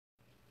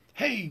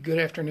Hey, good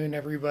afternoon,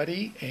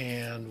 everybody,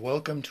 and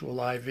welcome to a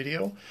live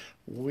video.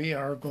 We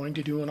are going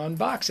to do an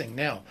unboxing.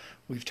 Now,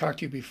 we've talked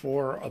to you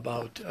before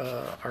about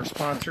our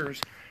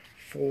sponsors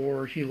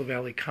for Gila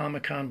Valley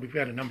Comic Con. We've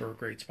got a number of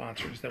great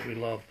sponsors that we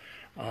love.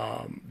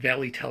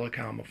 Valley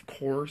Telecom, of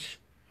course.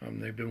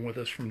 They've been with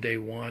us from day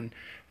one.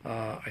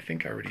 I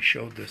think I already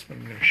showed this, but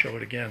I'm going to show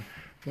it again.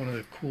 One of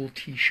the cool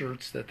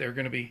t-shirts that they're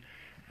going to be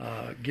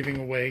giving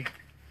away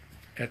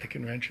at the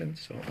convention.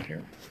 So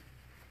here.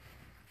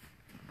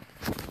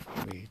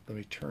 Let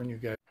me turn you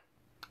guys.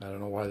 I don't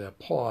know why that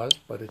paused,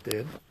 but it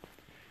did.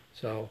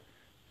 So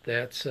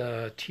that's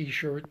a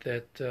t-shirt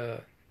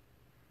that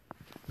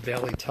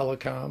Valley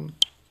Telecom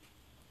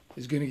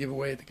is going to give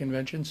away at the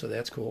convention, so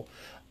that's cool.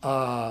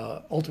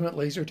 Ultimate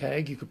Laser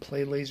Tag. You could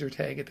play laser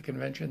tag at the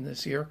convention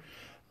this year.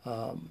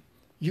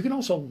 You can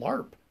also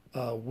LARP.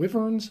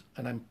 Wyverns,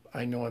 and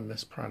I know I'm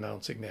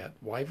mispronouncing that.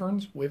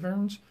 Wyverns?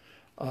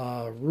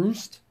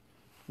 Roost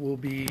will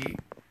be,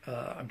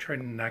 I'm trying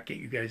to not get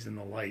you guys in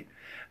the light.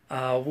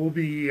 We'll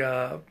be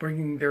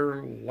bringing their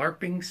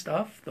LARPing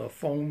stuff, the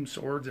foam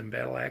swords and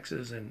battle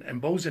axes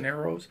and bows and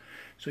arrows.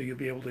 So you'll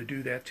be able to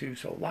do that too.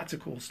 So lots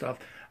of cool stuff.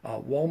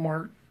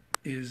 Walmart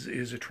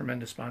is a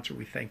tremendous sponsor.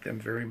 We thank them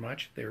very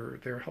much.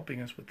 They're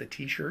helping us with the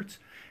t-shirts.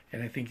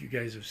 And I think you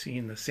guys have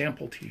seen the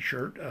sample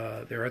t-shirt.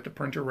 They're at the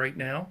printer right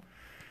now.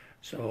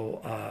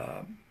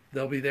 So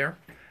they'll be there.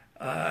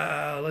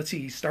 Let's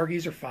see,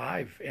 Stargazer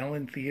 5,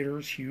 Allen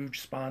Theaters, huge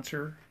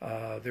sponsor.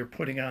 They're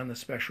putting on the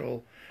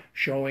special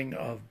showing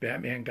of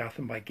Batman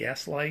Gotham by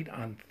Gaslight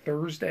on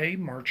Thursday,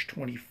 March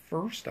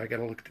 21st. I got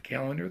to look at the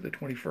calendar, the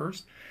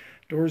 21st.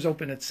 Doors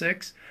open at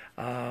 6.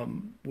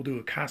 We'll do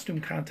a costume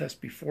contest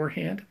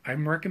beforehand.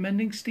 I'm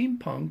recommending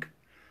steampunk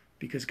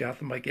because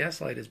Gotham by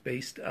Gaslight is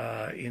based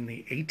in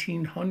the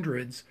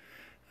 1800s.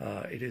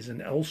 It is an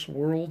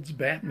Elseworlds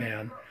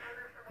Batman,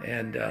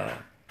 and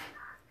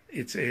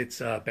it's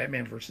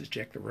Batman versus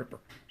Jack the Ripper.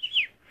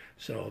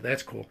 So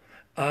that's cool.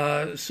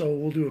 So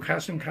we'll do a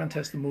costume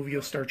contest. The movie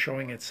will start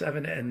showing at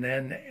 7, and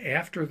then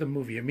after the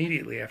movie,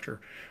 immediately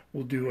after,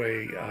 we'll do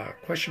a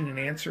question and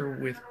answer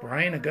with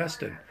Brian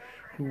Augustyn,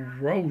 who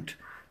wrote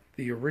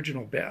the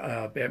original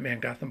Batman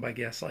Gotham by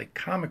Gaslight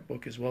comic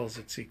book as well as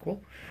its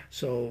sequel.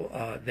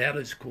 So that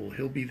is cool.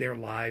 He'll be there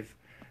live,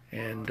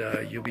 and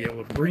you'll be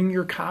able to bring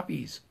your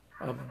copies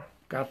of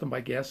Gotham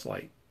by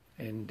Gaslight.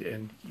 And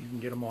you can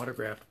get them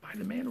autographed by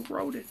the man who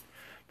wrote it.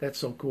 That's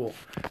so cool.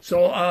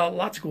 So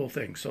lots of cool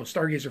things. So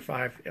Stargazer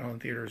 5, Allen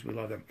Theaters, we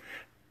love them.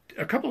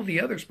 A couple of the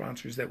other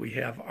sponsors that we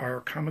have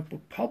are comic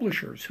book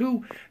publishers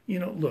who,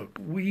 look,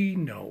 we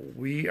know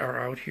we are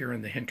out here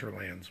in the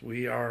hinterlands.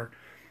 We are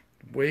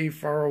way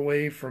far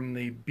away from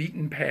the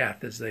beaten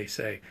path, as they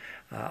say,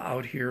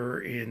 out here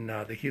in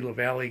the Gila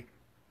Valley.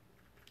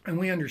 And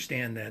we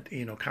understand that,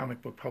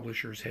 comic book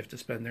publishers have to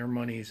spend their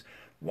monies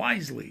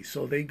wisely.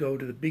 So they go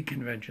to the big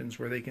conventions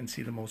where they can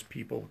see the most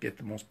people, get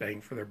the most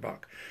bang for their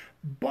buck.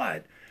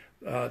 But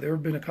there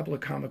have been a couple of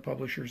comic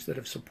publishers that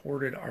have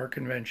supported our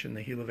convention,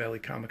 the Gila Valley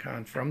Comic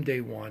Con, from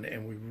day one,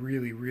 and we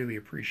really, really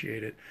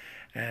appreciate it.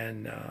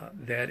 And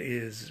that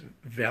is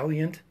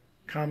Valiant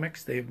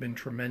Comics. They've been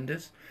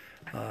tremendous.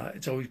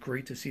 It's always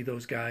great to see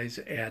those guys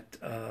at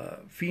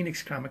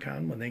Phoenix Comic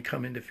Con when they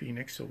come into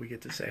Phoenix, so we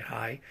get to say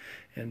hi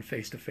and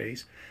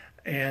face-to-face.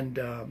 And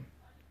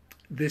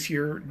this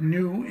year,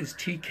 new is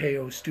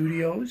TKO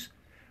Studios,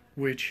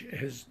 which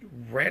has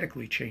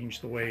radically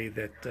changed the way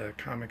that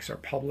comics are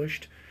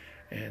published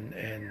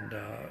and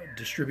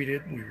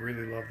distributed. We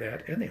really love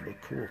that, and they look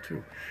cool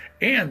too.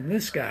 And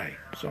this guy,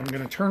 so I'm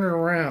going to turn it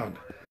around.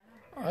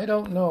 I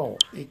don't know.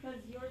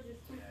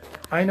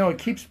 I know it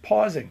keeps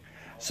pausing.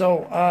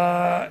 So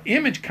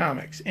Image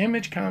Comics.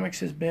 Image Comics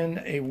has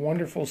been a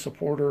wonderful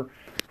supporter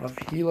of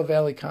Gila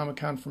Valley Comic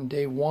Con from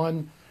day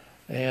one,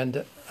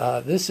 and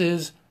this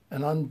is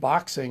an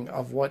unboxing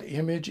of what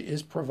Image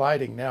is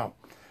providing. Now,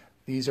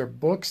 these are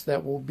books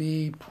that will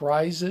be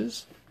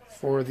prizes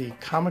for the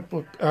comic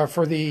book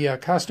for the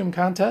costume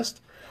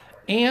contest,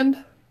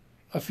 and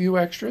a few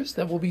extras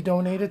that will be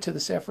donated to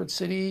the Safford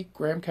City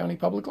Graham County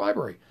Public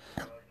Library,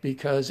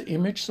 because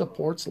Image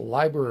supports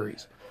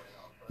libraries.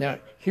 Now,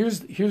 here's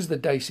the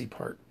dicey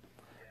part.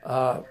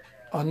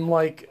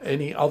 Unlike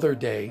any other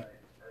day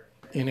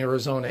in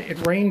Arizona,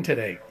 it rained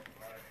today,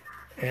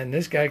 and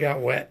this guy got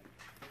wet.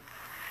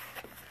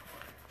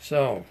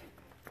 So,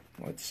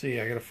 let's see.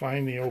 I got to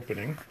find the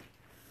opening.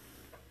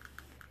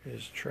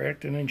 Is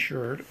tracked and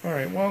insured. All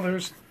right. Well,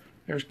 there's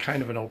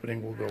kind of an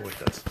opening. We'll go with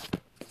this.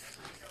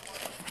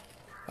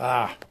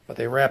 But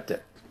they wrapped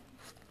it.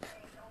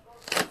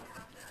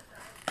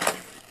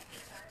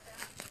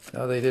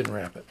 No, they didn't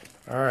wrap it.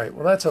 All right.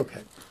 Well, that's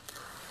okay.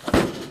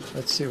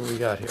 Let's see what we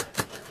got here.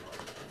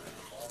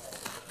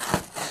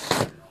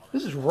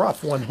 This is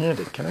rough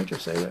one-handed. Can I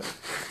just say that?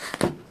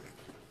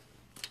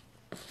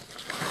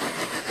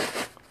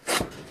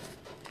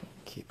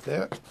 Keep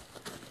that.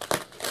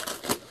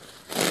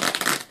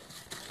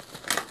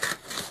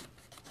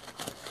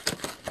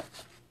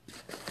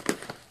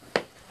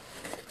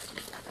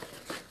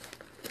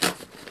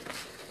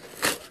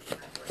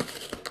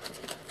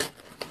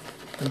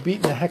 I'm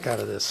beating the heck out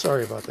of this.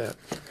 Sorry about that.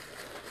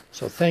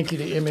 So thank you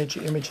to Image.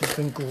 Image has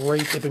been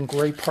great. They've been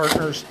great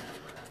partners.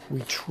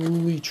 We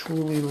truly,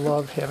 truly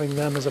love having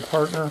them as a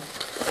partner.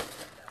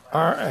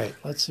 All right,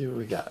 let's see what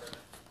we got.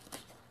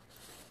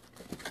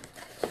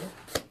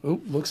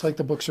 Oop, looks like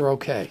the books are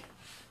okay.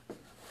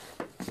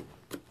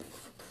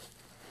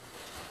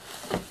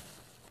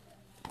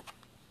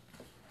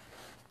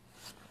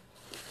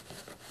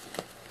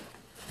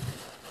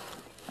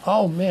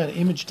 Oh man,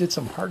 Image did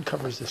some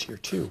hardcovers this year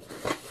too.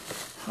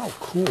 How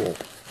cool.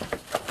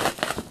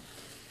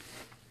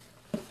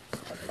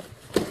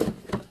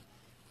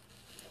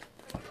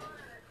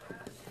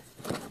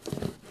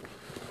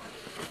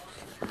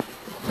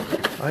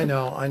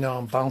 I know,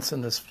 I'm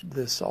bouncing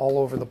this all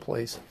over the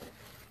place.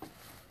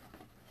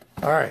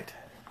 All right,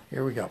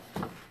 here we go.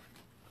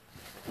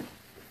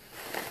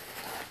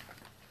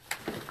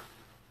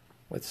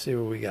 Let's see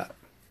what we got.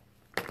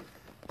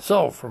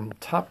 So, from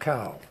Top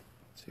Cow,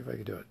 let's see if I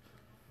can do it.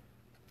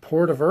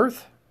 Port of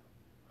Earth,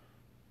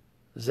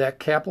 Zach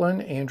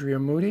Kaplan, Andrea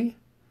Moody,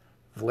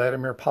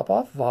 Vladimir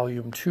Popov,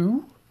 Volume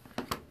 2.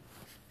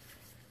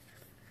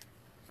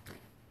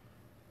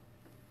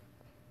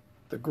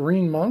 The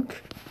Green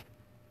Monk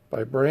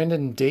by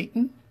Brandon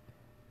Dayton.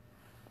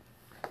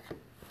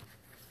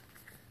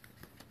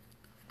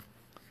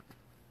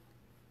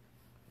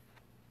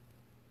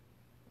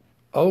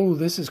 Oh,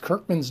 this is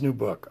Kirkman's new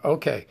book.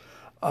 Okay.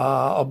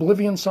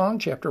 Oblivion Song,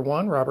 Chapter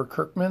 1, Robert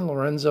Kirkman,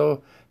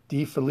 Lorenzo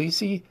Di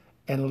Felici,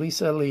 and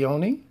Lisa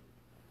Leone.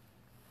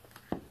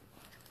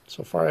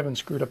 So far, I haven't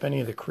screwed up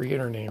any of the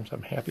creator names.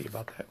 I'm happy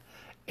about that.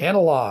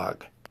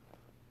 Analog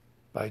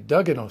by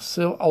Duggan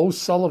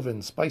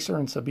O'Sullivan, Spicer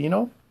and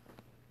Sabino.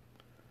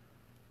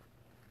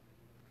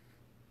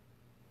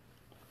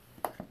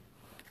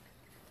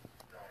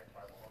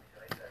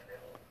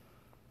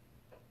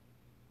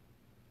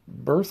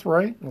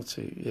 Birthright, let's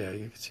see, yeah,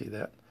 you can see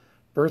that.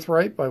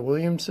 Birthright by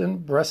Williamson,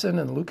 Bresson,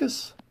 and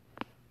Lucas.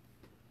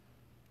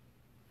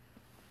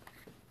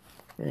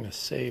 We're going to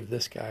save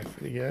this guy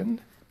for the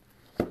end,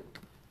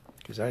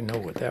 because I know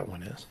what that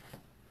one is.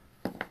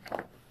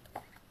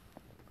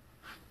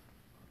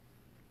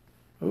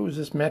 Oh, is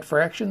this Matt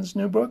Fraction's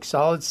new book,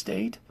 Solid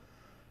State?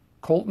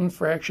 Colton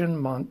Fraction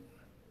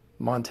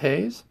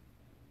Montes.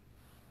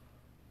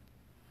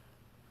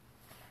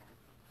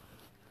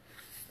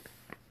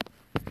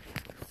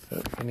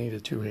 Oh, I need a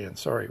two-hand,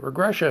 sorry.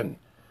 Regression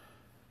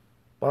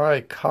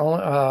by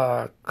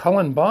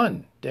Cullen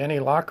Bunn, Danny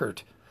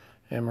Lockhart,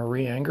 and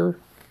Marie Enger.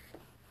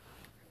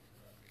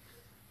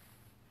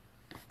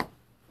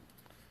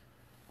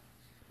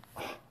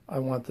 I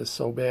want this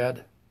so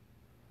bad.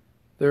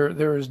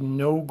 There is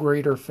no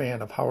greater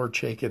fan of Howard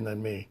Chaykin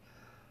than me.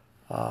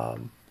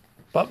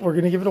 But we're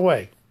going to give it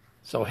away.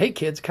 So, hey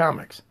kids,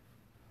 comics.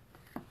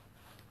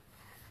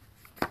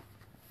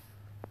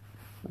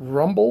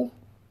 Rumble,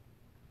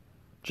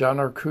 John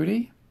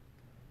Arcudi,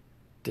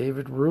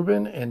 David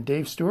Rubin, and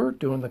Dave Stewart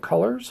doing the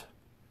colors.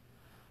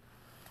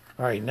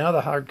 All right, now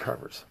the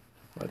hardcovers.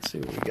 Let's see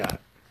what we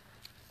got.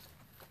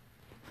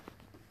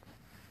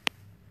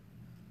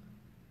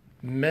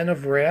 Men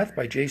of Wrath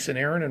by Jason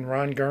Aaron and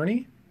Ron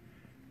Garney.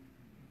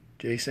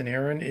 Jason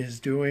Aaron is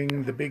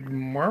doing the big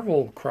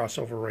Marvel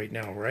crossover right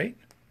now, right?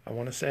 I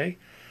want to say.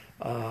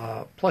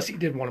 Plus, he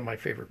did one of my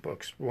favorite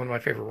books, one of my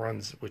favorite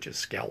runs, which is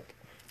Scalp.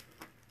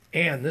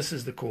 And this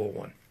is the cool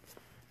one.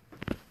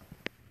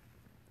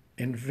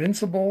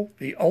 Invincible,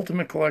 The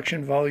Ultimate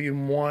Collection,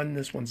 Volume 1.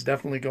 This one's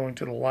definitely going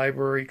to the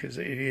library because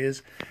it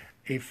is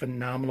a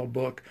phenomenal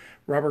book.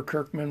 Robert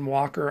Kirkman,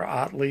 Walker,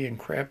 Otley, and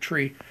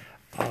Crabtree.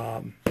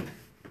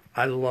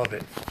 I love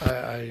it.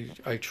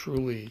 I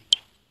truly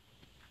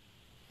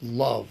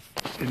love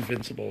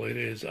Invincible. It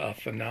is a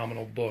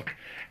phenomenal book.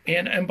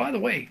 And by the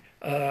way,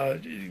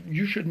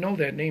 you should know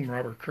that name,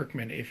 Robert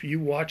Kirkman. If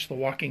you watch The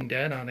Walking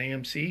Dead on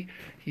AMC,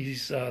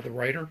 he's the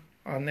writer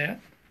on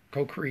that,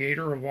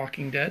 co-creator of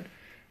Walking Dead.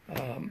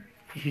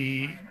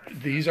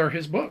 These are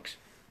his books.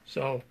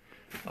 So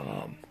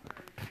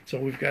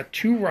we've got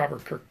 2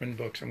 Robert Kirkman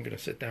books. I'm going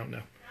to sit down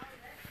now.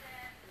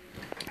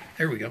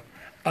 There we go.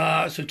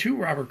 So 2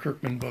 Robert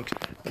Kirkman books,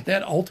 but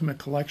that Ultimate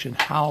Collection,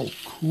 how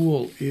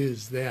cool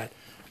is that?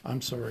 I'm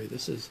sorry,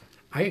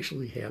 I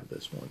actually have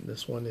this one.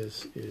 This one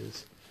is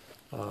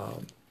I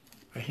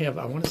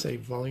want to say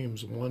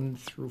volumes 1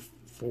 through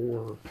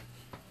 4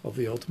 of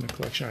the Ultimate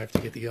Collection. I have to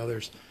get the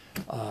others.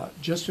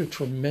 Just a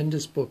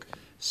tremendous book.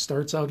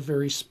 Starts out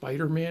very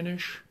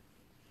Spider-Man-ish.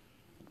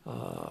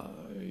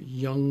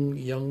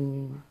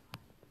 Young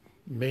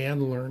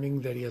man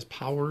learning that he has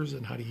powers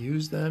and how to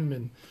use them,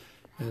 and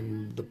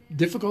the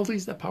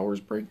difficulties that powers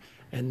bring,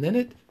 and then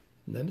it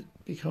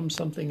becomes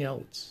something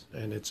else,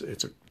 and it's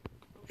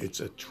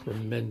a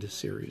tremendous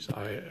series.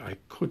 I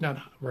could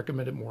not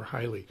recommend it more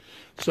highly.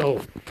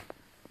 So,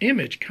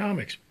 Image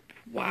Comics,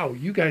 wow,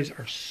 you guys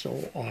are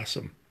so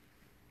awesome.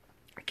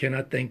 I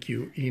cannot thank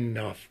you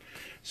enough.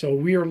 So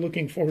we are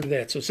looking forward to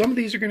that. So some of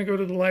these are going to go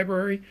to the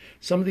library.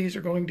 Some of these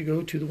are going to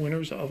go to the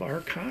winners of our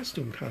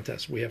costume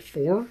contest. We have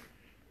 5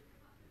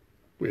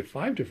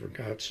 different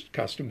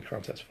costume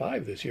contests,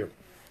 5 this year.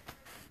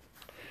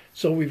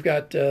 So we've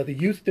got the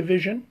youth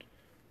division,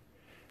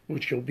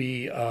 which will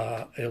be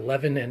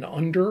 11 and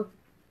under.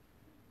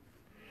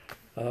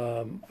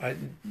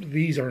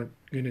 These aren't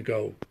going to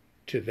go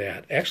to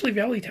that. Actually,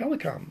 Valley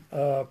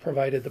Telecom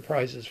provided the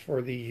prizes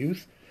for the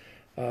youth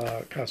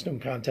costume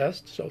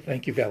contest. So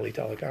thank you, Valley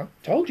Telecom.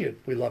 Told you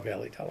we love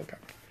Valley Telecom.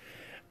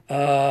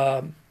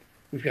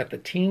 We've got the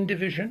teen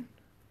division.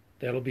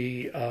 That'll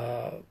be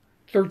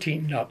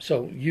 13 up.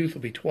 So youth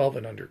will be 12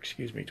 and under.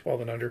 Excuse me,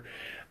 12 and under.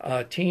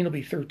 Teen will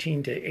be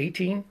 13 to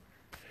 18.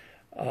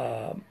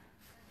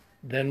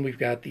 Then we've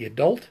got the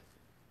adult,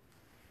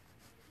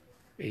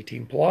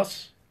 18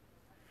 plus.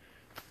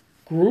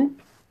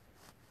 Group,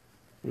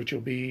 which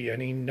will be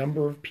any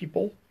number of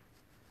people.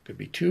 Could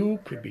be 2,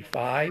 could be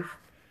 5.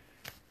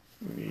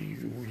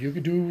 You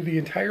could do the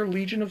entire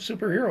Legion of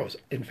Superheroes.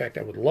 In fact,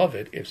 I would love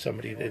it if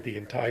somebody did the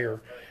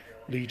entire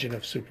Legion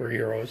of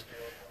Superheroes.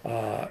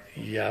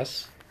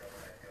 Yes,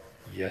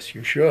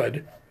 you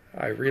should.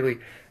 I really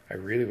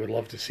would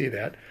love to see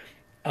that.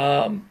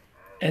 And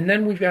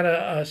then we've got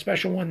a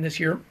special one this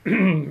year.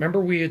 Remember,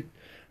 we had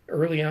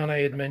early on, I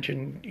had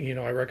mentioned,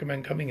 I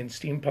recommend coming in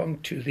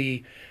steampunk to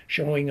the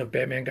showing of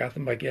Batman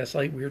Gotham by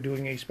Gaslight. We are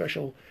doing a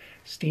special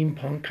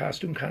steampunk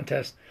costume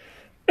contest.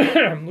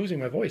 I'm losing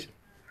my voice.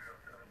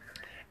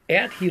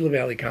 At Gila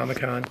Valley Comic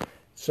Con,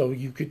 so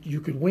you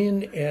could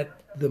win at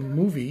the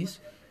movies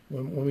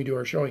when we do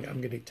our showing. I'm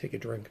going to take a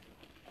drink.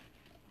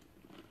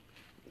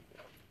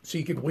 So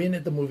you could win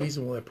at the movies,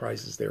 and we'll have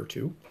prizes there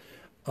too.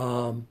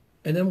 And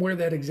then wear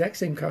that exact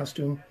same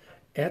costume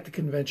at the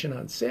convention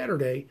on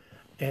Saturday,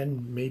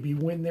 and maybe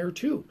win there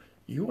too.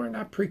 You are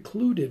not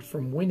precluded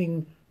from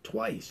winning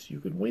twice. You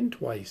could win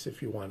twice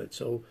if you wanted.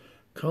 So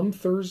come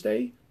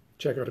Thursday,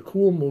 check out a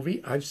cool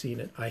movie. I've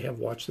seen it. I have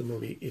watched the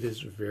movie. It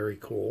is very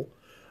cool.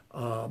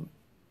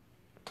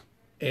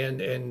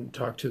 And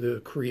talk to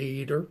the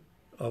creator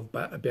of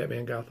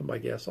Batman Gotham by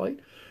Gaslight,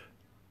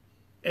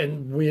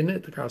 and win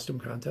at the costume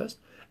contest,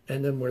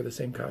 and then wear the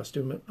same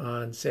costume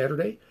on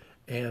Saturday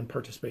and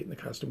participate in the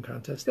costume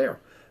contest there.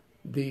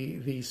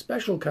 The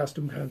special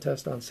costume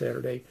contest on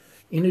Saturday,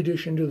 in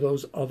addition to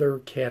those other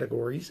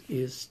categories,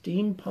 is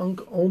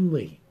steampunk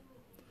only.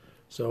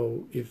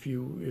 So if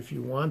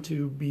you want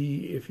to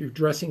be, if you're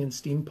dressing in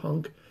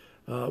steampunk,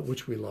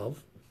 which we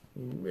love,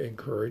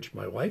 encourage.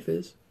 My wife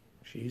is.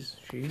 She's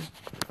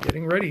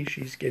getting ready.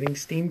 She's getting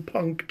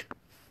steampunked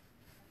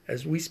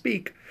as we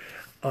speak.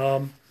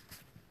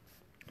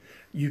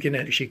 You can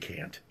enter. She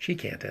can't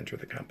enter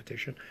the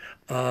competition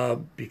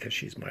because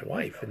she's my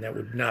wife, and that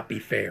would not be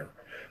fair.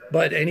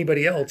 But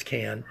anybody else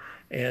can,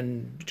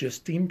 and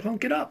just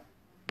steampunk it up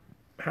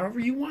however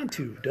you want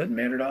to. Doesn't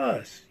matter to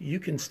us. You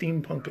can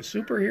steampunk a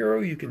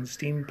superhero. You can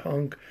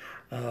steampunk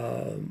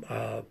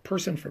a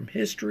person from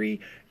history.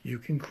 You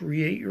can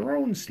create your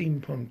own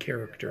steampunk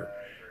character.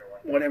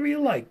 Whatever you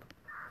like.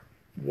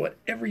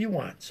 Whatever you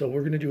want. So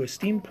we're going to do a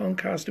steampunk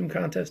costume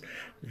contest.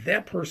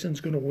 That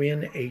person's going to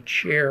win a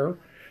chair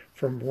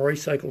from Roy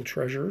Cycle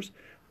Treasures,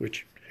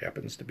 which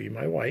happens to be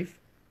my wife.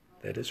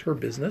 That is her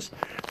business.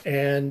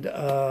 And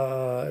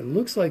it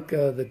looks like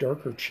the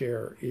darker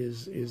chair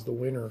is the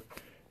winner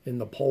in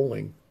the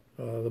polling.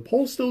 The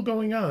poll's still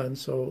going on,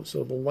 so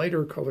the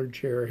lighter colored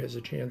chair has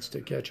a chance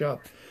to catch up.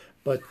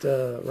 But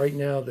right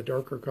now, the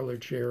darker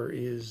colored chair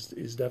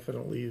is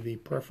definitely the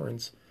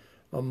preference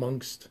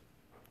amongst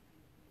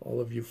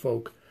all of you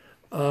folk.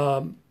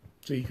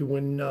 So you can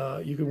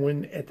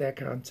win at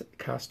that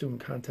costume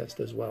contest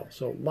as well.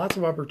 So lots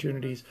of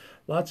opportunities,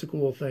 lots of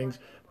cool things,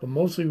 but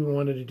mostly we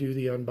wanted to do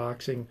the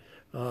unboxing.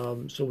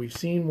 So we've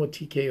seen what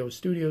TKO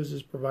Studios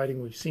is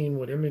providing. We've seen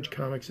what Image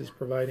Comics is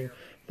providing.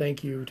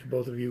 Thank you to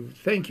both of you.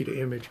 Thank you to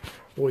Image.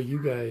 Boy,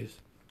 you guys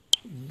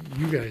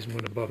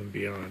went above and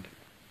beyond.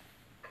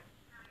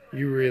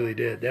 You really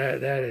did.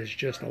 That is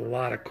just a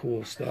lot of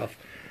cool stuff,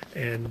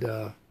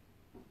 and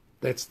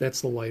that's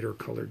the lighter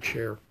colored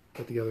chair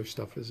that the other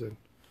stuff is in.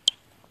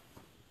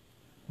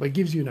 But it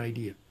gives you an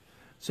idea.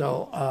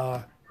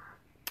 So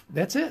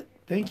that's it.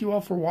 Thank you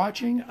all for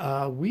watching.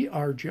 We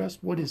are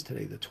just, what is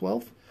today, the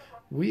 12th?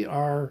 We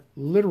are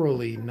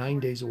literally 9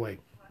 days away.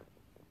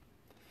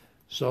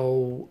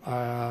 So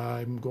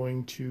I'm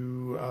going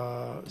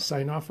to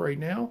sign off right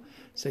now.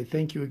 Say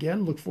thank you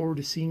again. Look forward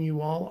to seeing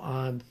you all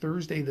on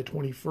Thursday the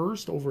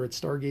 21st over at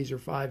Stargazer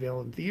 5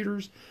 Allen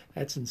Theaters.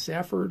 That's in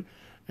Safford.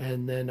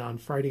 And then on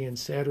Friday and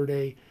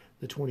Saturday,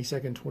 the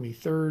 22nd,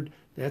 23rd,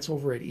 that's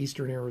over at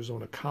Eastern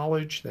Arizona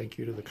College. Thank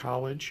you to the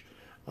college,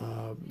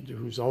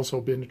 who's also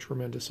been a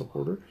tremendous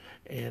supporter.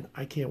 And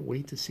I can't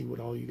wait to see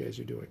what all you guys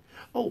are doing.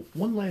 Oh,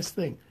 one last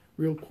thing,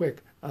 real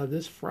quick.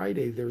 This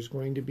Friday, there's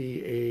going to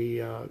be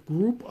a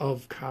group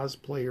of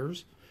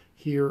cosplayers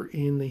here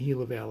in the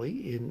Gila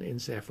Valley, in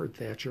Safford,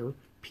 Thatcher,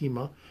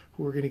 Pima,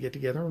 who are going to get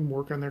together and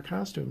work on their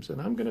costumes.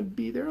 And I'm going to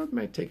be there. I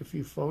might take a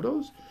few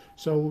photos.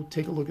 So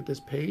take a look at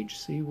this page,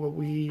 see what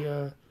we...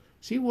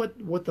 see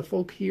what the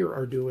folk here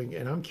are doing,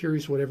 and I'm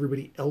curious what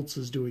everybody else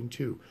is doing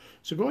too.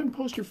 So go ahead and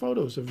post your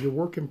photos of your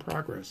work in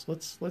progress.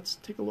 Let's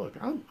take a look.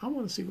 I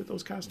want to see what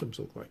those costumes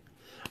look like.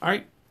 All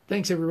right.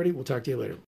 Thanks, everybody. We'll talk to you later.